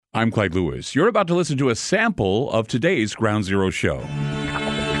I'm Clyde Lewis. You're about to listen to a sample of today's Ground Zero show.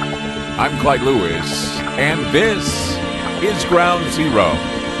 I'm Clyde Lewis, and this is Ground Zero.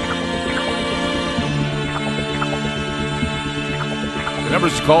 The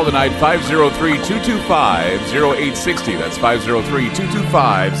numbers to call tonight, 503-225-0860. That's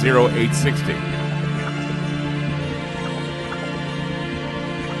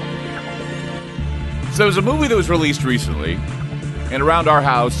 503-225-0860. So there's a movie that was released recently, and around our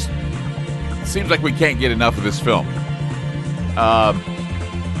house, it seems like we can't get enough of this film. I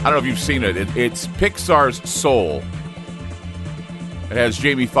don't know if you've seen it. It's Pixar's Soul. It has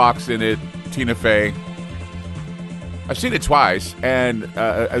Jamie Foxx in it, Tina Fey. I've seen it twice, and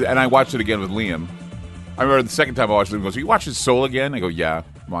I watched it again with Liam. I remember the second time I watched it, Liam goes, "You watching Soul again?" I go, "Yeah,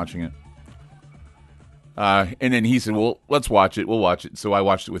 I'm watching it." And then he said, "Well, let's watch it. We'll watch it." So I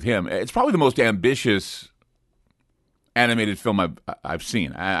watched it with him. It's probably the most ambitious animated film I've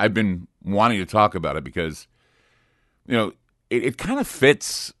seen. I've been wanting to talk about it because, you know, it kind of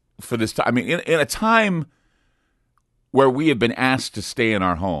fits for this time. I mean, in a time where we have been asked to stay in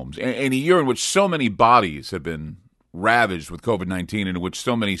our homes, in a year in which so many bodies have been ravaged with COVID-19, and in which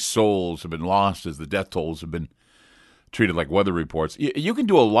so many souls have been lost as the death tolls have been treated like weather reports, you can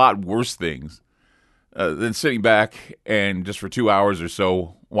do a lot worse things than sitting back and just for 2 hours or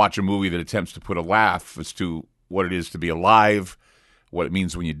so watch a movie that attempts to put a laugh as to what it is to be alive, what it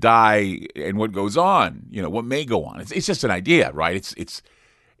means when you die, and what goes on. You know, what may go on. It's just an idea, right?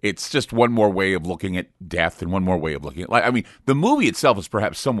 It's just one more way of looking at death and one more way of looking at life. I mean, the movie itself is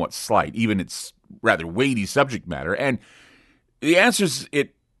perhaps somewhat slight, even its rather weighty subject matter, and the answers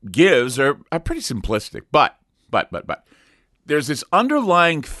it gives are pretty simplistic. But there's this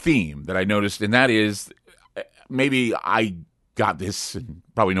underlying theme that I noticed, and that is, maybe I got this, and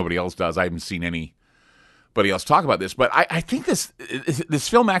probably nobody else does. I haven't seen anybody else talk about this, but I think this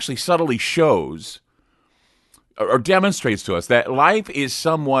film actually subtly shows or demonstrates to us that life is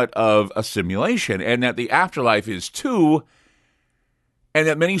somewhat of a simulation, and that the afterlife is too, and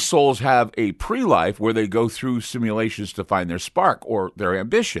that many souls have a pre-life where they go through simulations to find their spark or their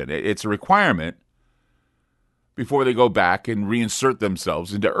ambition. It's a requirement before they go back and reinsert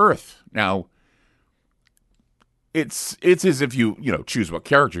themselves into Earth. Now, it's as if you choose what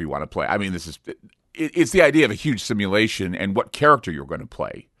character you want to play. I mean, it's the idea of a huge simulation and what character you're going to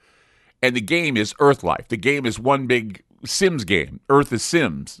play. And the game is Earth life. The game is one big Sims game. Earth is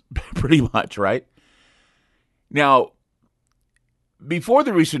Sims, pretty much, right? Now, before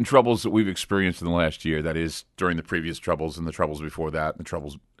the recent troubles that we've experienced in the last year, that is, during the previous troubles and the troubles before that, and the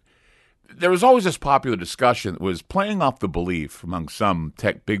troubles, there was always this popular discussion that was playing off the belief among some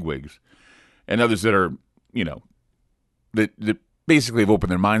tech bigwigs and others that are, that basically have opened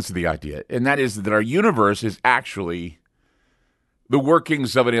their minds to the idea, and that is that our universe is actually the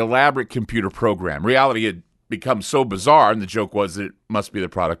workings of an elaborate computer program. Reality had become so bizarre, and the joke was that it must be the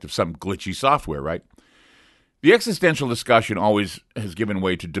product of some glitchy software, right? The existential discussion always has given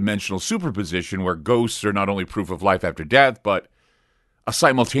way to dimensional superposition, where ghosts are not only proof of life after death, but a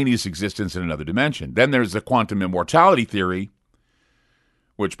simultaneous existence in another dimension. Then there's the quantum immortality theory,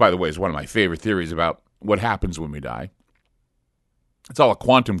 which, by the way, is one of my favorite theories about what happens when we die. It's all a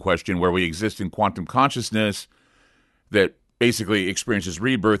quantum question where we exist in quantum consciousness that basically experiences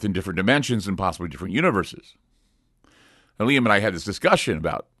rebirth in different dimensions and possibly different universes. And Liam and I had this discussion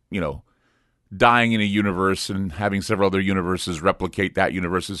about, dying in a universe and having several other universes replicate that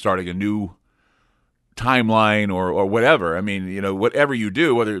universe and starting a new timeline or whatever. I mean, whatever you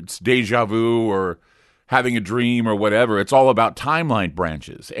do, whether it's deja vu or having a dream or whatever, it's all about timeline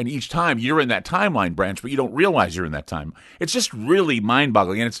branches. And each time you're in that timeline branch, but you don't realize you're in that time. It's just really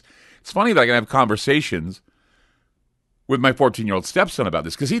mind-boggling. And it's funny that I can have conversations with my 14-year-old stepson about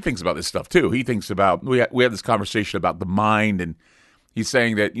this, because he thinks about this stuff too. He thinks about, we had this conversation about the mind, and he's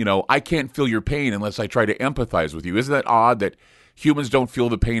saying that, I can't feel your pain unless I try to empathize with you. Isn't that odd that humans don't feel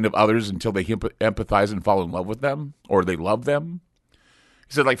the pain of others until they empathize and fall in love with them, or they love them?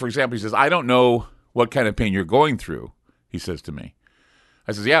 He said, like, for example, he says, "I don't know what kind of pain you're going through," he says to me.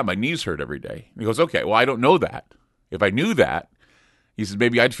 I says, "Yeah, my knees hurt every day." And he goes, "Okay, well, I don't know that. If I knew that," he says,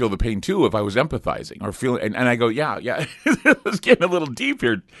 "maybe I'd feel the pain too if I was empathizing or feeling." And I go, yeah. It's getting a little deep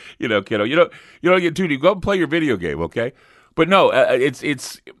here, kiddo. You don't get too deep. Go and play your video game, okay? But no,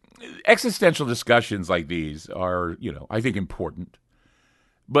 it's existential discussions like these are, I think important.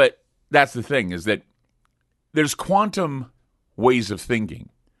 But that's the thing, is that there's quantum ways of thinking.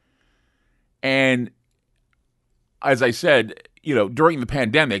 And as I said, during the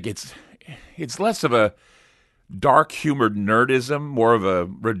pandemic, it's less of a dark humored nerdism, more of a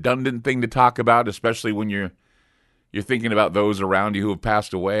redundant thing to talk about, especially when you're You're thinking about those around you who have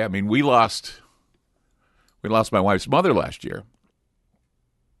passed away. I mean, we lost my wife's mother last year.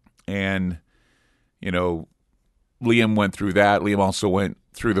 And, Liam went through that. Liam also went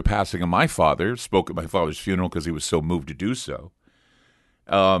through the passing of my father, spoke at my father's funeral because he was so moved to do so.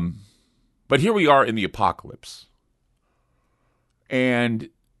 But here we are in the apocalypse. And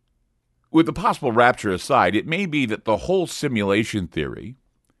with the possible rapture aside, it may be that the whole simulation theory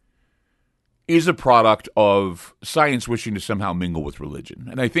is a product of science wishing to somehow mingle with religion.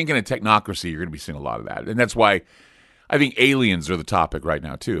 And I think in a technocracy, you're going to be seeing a lot of that. And that's why I think aliens are the topic right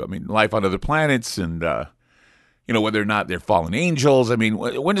now, too. I mean, life on other planets and, whether or not they're fallen angels. I mean,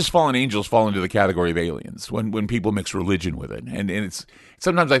 when does fallen angels fall into the category of aliens? When people mix religion with it. And it's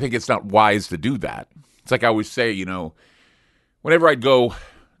sometimes I think it's not wise to do that. It's like I always say, whenever I'd go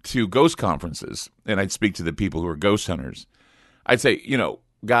to ghost conferences and I'd speak to the people who are ghost hunters, I'd say,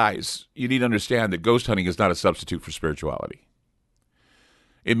 guys, you need to understand that ghost hunting is not a substitute for spirituality.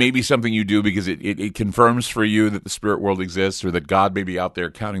 It may be something you do because it confirms for you that the spirit world exists or that God may be out there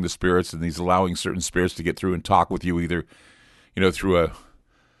counting the spirits and he's allowing certain spirits to get through and talk with you either, through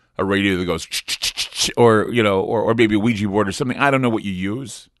a radio that goes or maybe a Ouija board or something. I don't know what you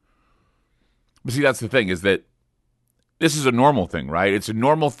use. But see, that's the thing is that this is a normal thing, right? It's a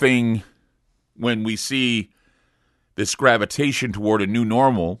normal thing when we see this gravitation toward a new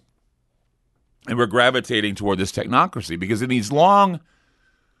normal and we're gravitating toward this technocracy because in these long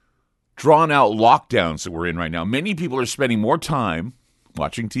drawn-out lockdowns that we're in right now, many people are spending more time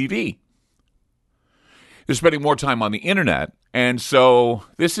watching TV. They're spending more time on the internet. And so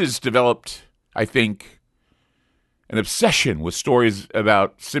this has developed, I think, an obsession with stories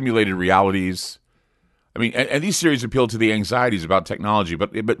about simulated realities. I mean, and these series appeal to the anxieties about technology,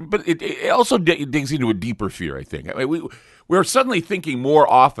 but it also digs into a deeper fear, I think. I mean, we're suddenly thinking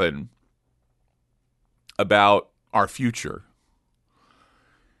more often about our future.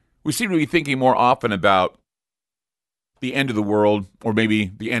 We seem to be thinking more often about the end of the world or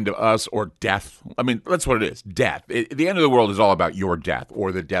maybe the end of us or death. I mean, that's what it is, death. The end of the world is all about your death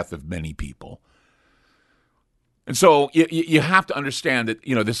or the death of many people. And so you have to understand that,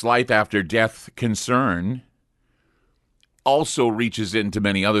 this life after death concern also reaches into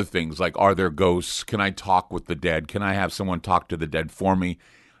many other things like, are there ghosts? Can I talk with the dead? Can I have someone talk to the dead for me?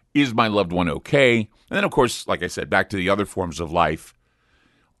 Is my loved one okay? And then, of course, like I said, back to the other forms of life.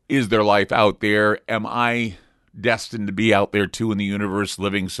 Is there life out there? Am I destined to be out there too in the universe,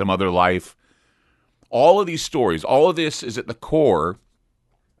 living some other life? All of these stories, all of this is at the core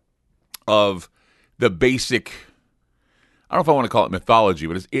of the basic, I don't know if I want to call it mythology,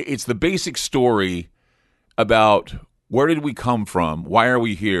 but it's the basic story about where did we come from, why are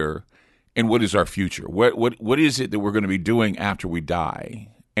we here, and what is our future? What is it that we're going to be doing after we die?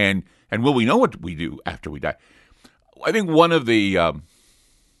 And will we know what we do after we die? I think one of the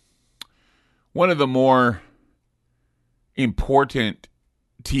more important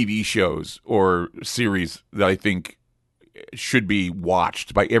TV shows or series that I think should be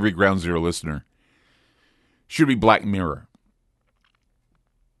watched by every Ground Zero listener should be Black Mirror.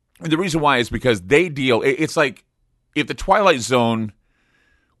 And the reason why is because it's like if the Twilight Zone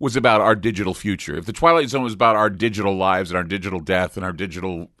was about our digital future, if the Twilight Zone was about our digital lives and our digital death and our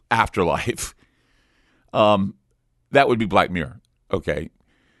digital afterlife, that would be Black Mirror, okay?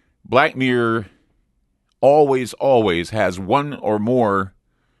 Black Mirror always has one or more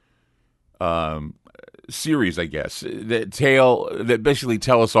series, I guess, that basically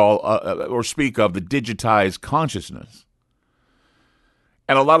tell us all or speak of the digitized consciousness.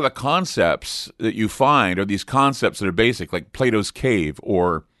 And a lot of the concepts that you find are these concepts that are basic, like Plato's Cave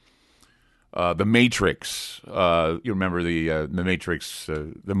or The Matrix. You remember the Matrix,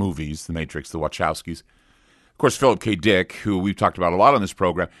 the movies, The Matrix, the Wachowskis. Of course, Philip K. Dick, who we've talked about a lot on this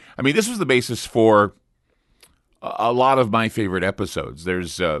program. I mean, this was the basis for a lot of my favorite episodes.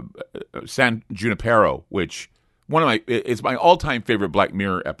 There's San Junipero, which it's my all-time favorite Black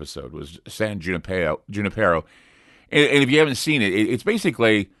Mirror episode was San Junipero. And if you haven't seen it, it's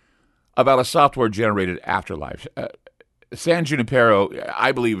basically about a software-generated afterlife. San Junipero,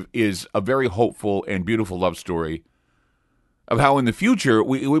 I believe, is a very hopeful and beautiful love story of how in the future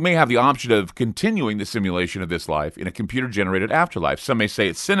we may have the option of continuing the simulation of this life in a computer-generated afterlife. Some may say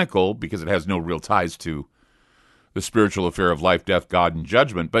it's cynical because it has no real ties to the spiritual affair of life, death, God, and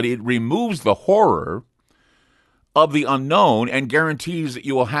judgment, but it removes the horror of the unknown and guarantees that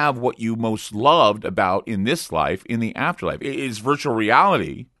you will have what you most loved about in this life, in the afterlife. It is virtual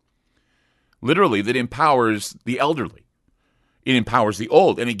reality, literally, that empowers the elderly. It empowers the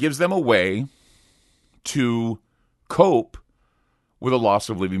old, and it gives them a way to cope with the loss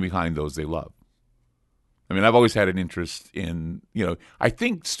of leaving behind those they love. I mean, I've always had an interest in, I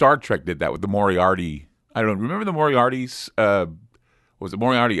think Star Trek did that with the Moriarty. I don't know. Remember the Moriarty's, was it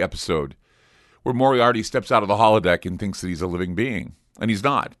Moriarty episode where Moriarty steps out of the holodeck and thinks that he's a living being, and he's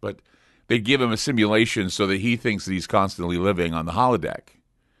not, but they give him a simulation so that he thinks that he's constantly living on the holodeck.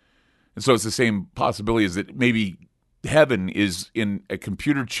 And so it's the same possibility as that maybe heaven is in a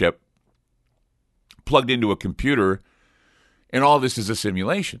computer chip plugged into a computer, and all this is a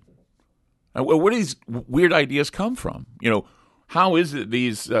simulation. Where do these weird ideas come from? How is it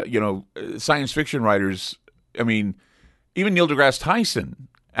these, science fiction writers, I mean, even Neil deGrasse Tyson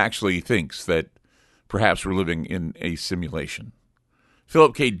actually thinks that perhaps we're living in a simulation.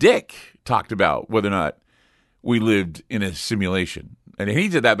 Philip K. Dick talked about whether or not we lived in a simulation. And he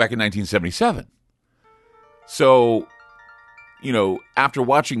did that back in 1977. So, after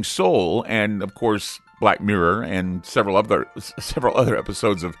watching Soul and, of course, Black Mirror and several other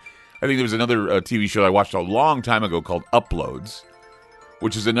episodes of, I think there was another TV show I watched a long time ago called Uploads,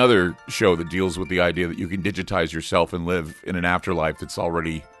 which is another show that deals with the idea that you can digitize yourself and live in an afterlife that's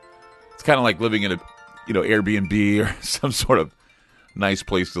already, it's kind of like living in a, Airbnb or some sort of nice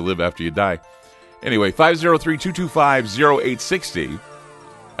place to live after you die. Anyway, 503-225-0860.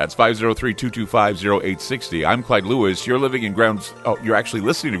 That's 503-225-0860. I'm Clyde Lewis. You're living in you're actually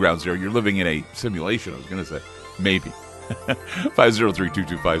listening to Ground Zero. You're living in a simulation, I was going to say. Maybe.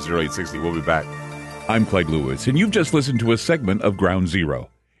 503-225-0860. We'll be back. I'm Clyde Lewis, and you've just listened to a segment of Ground Zero.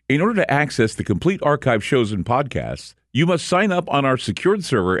 In order to access the complete archive shows and podcasts, you must sign up on our secured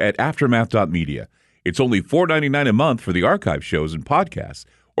server at aftermath.media. It's only $4.99 a month for the archive shows and podcasts.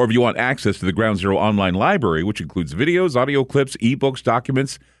 Or if you want access to the Ground Zero online library, which includes videos, audio clips, ebooks,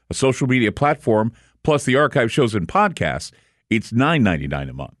 documents, a social media platform, plus the archive shows and podcasts, it's $9.99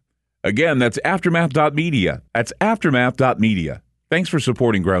 a month. Again, that's aftermath.media. That's aftermath.media. Thanks for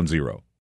supporting Ground Zero.